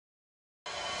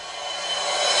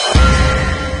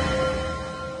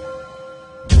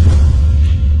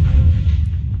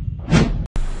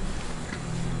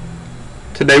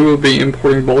Today we'll be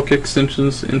importing bulk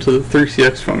extensions into the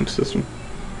 3CX phone system.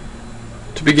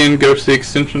 To begin, go to the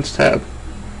Extensions tab.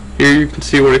 Here you can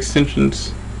see what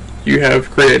extensions you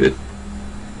have created.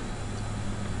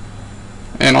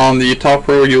 And on the top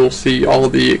row you will see all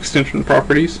of the extension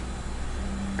properties,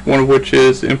 one of which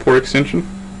is import extension.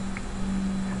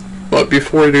 But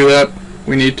before we do that,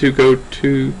 we need to go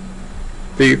to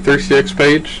the 3CX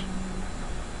page,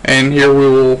 and here we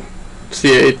will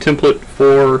see a template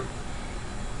for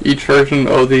each version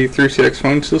of the 3CX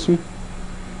phone system.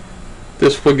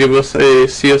 This will give us a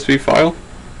CSV file.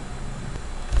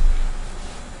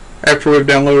 After we've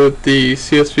downloaded the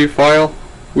CSV file,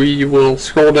 we will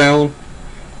scroll down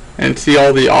and see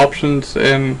all the options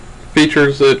and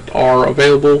features that are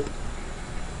available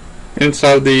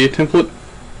inside the template.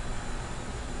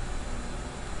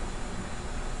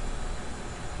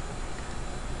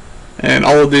 And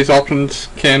all of these options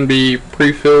can be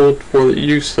pre-filled for the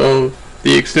use of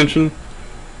the extension,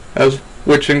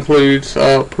 which includes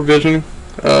provisioning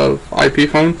of IP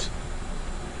phones.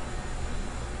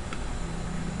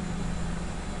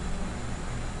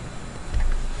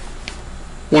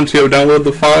 Once you have downloaded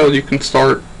the file, you can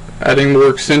start adding more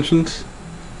extensions.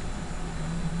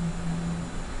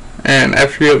 And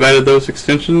after you have added those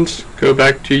extensions, go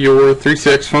back to your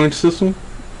 3CX phone system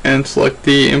and select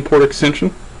the import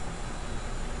extension.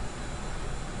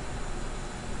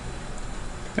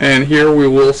 And here we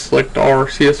will select our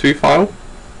CSV file.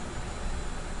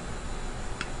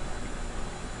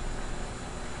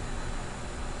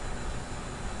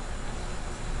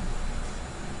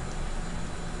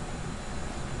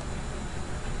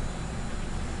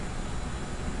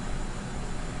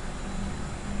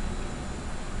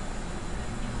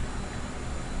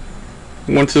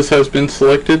 Once this has been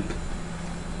selected,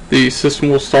 the system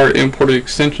will start importing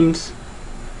extensions.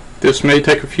 This may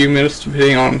take a few minutes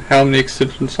depending on how many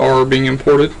extensions are being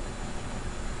imported.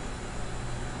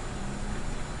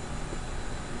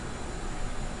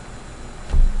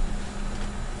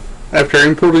 After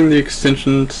importing the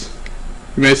extensions,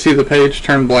 you may see the page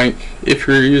turn blank if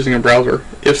you're using a browser.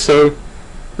 If so,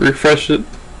 refresh it,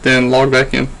 then log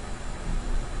back in.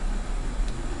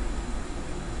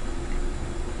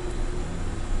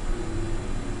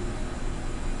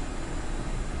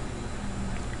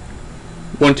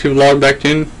 Once you've logged back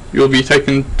in, you'll be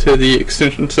taken to the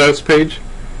extension status page.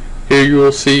 Here you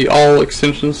will see all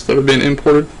extensions that have been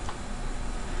imported.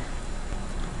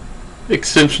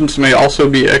 Extensions may also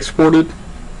be exported.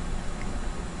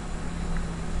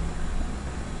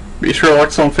 Be sure to like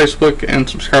us on Facebook and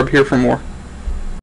subscribe here for more.